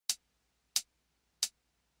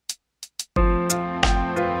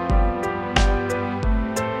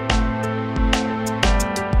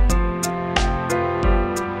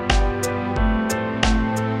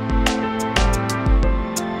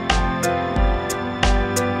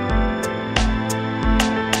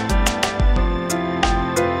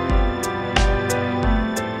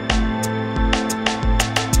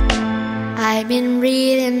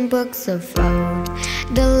books of old,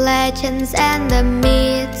 the legends and the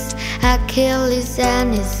myths, Achilles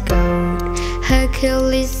and his gold,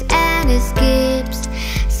 Hercules and his gifts,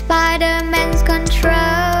 Spider-Man's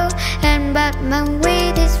control, and Batman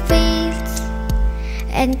with his feats.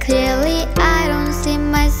 And clearly I don't see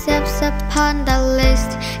myself upon the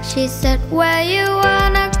list. She said, where you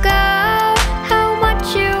wanna go? How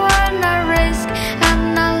much you wanna risk?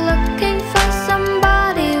 I'm not looking for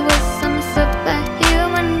somebody with some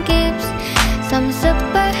superhuman gifts, some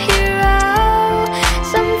superhero,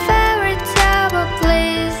 some fairy tale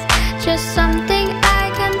bliss. Just something I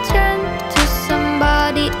can turn to,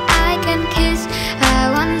 somebody I can kiss.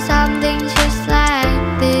 I want something just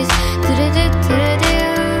like this.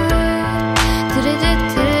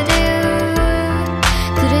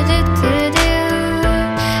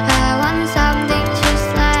 I want something just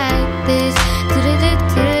like this.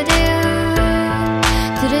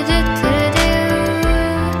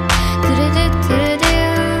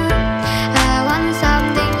 I want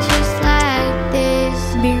something just like this.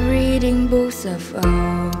 Be reading books of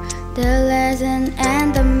old, the legend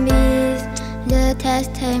and the myth, the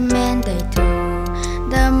testament they told.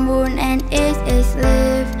 The moon and its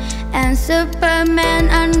live, and Superman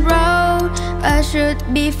unrolled a shoot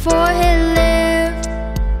before he lived.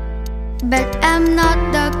 But I'm not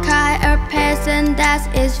the kind of person that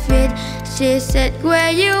is fit. She said,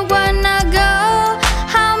 where you wanna go?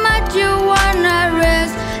 How much you wanna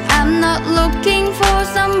risk? I'm not looking for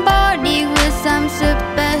somebody with some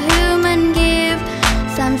superhuman gift,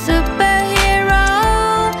 some superhero,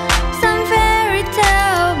 some fairy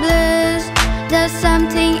tale bliss. There's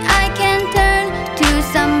something I can turn to,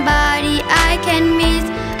 somebody I can miss.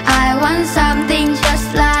 I want something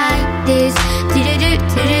just like this.